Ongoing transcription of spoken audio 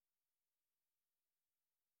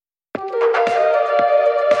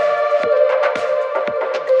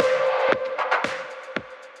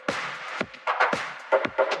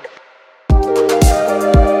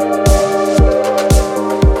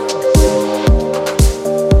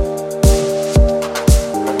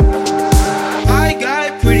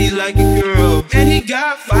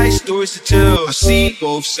stories to tell. I see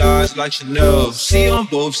both sides like Chanel. See on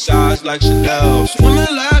both sides like Chanel.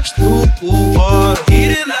 Swimming laps through pool water.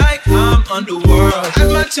 Eating like I'm underworld.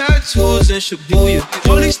 Had my tattoos in Shibuya.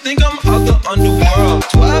 Police think I'm out the underworld.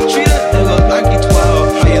 12 treat a nigga like he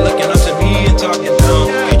 12. How you looking up to me and talking down?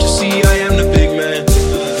 Can't you see I am the big man?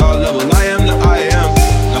 High level, I am the I am.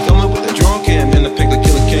 Now come up with the drone cam and the pick the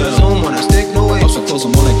killer kill. Zoom on that stick, no way. I'm so close,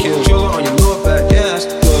 I'm on that kill. Controller on your lower back, yeah, that's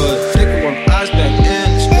good. Take it with my eyes back in,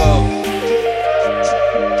 let's go.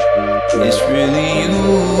 It's really you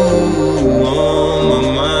on my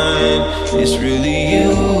mind. It's really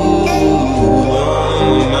you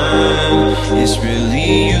on my mind. It's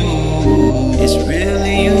really you. It's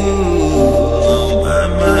really you on my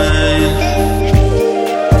mind.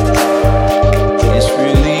 It's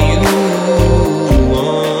really you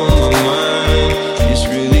on my mind. It's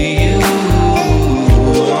really you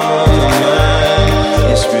on my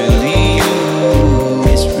mind. It's really you.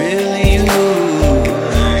 It's really you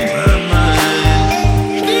on my mind.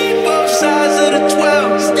 Steam both sides of the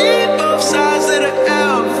 12. Steam both sides of the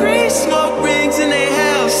L. Free smoke rings in their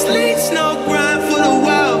house. Sleet snow grind for the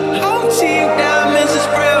well. Home team diamonds is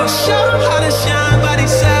real. Show how to shine by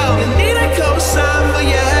themselves. You need a cosign for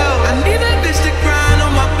your help. I need that bitch to grind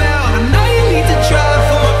on my belt. I know you need to drive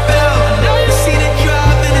for my belt. I know you see the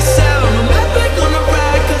drive in the cell. No matter back on the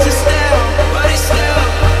ride cause it's stale. But it's stale.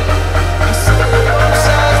 I see both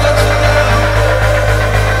sides like you love.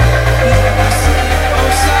 I see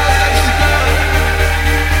both sides like you love.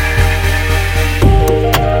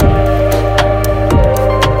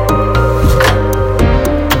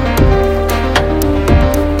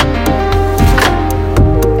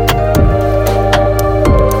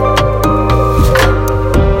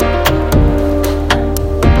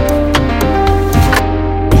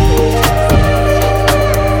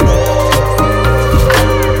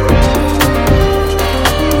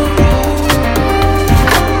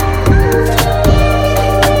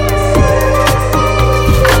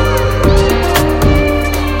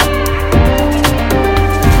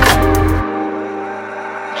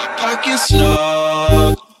 Pockets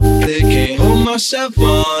snug, they can't hold myself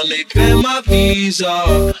on. They pay my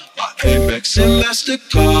visa, my Amex and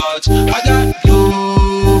MasterCards. I got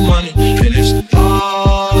new money, and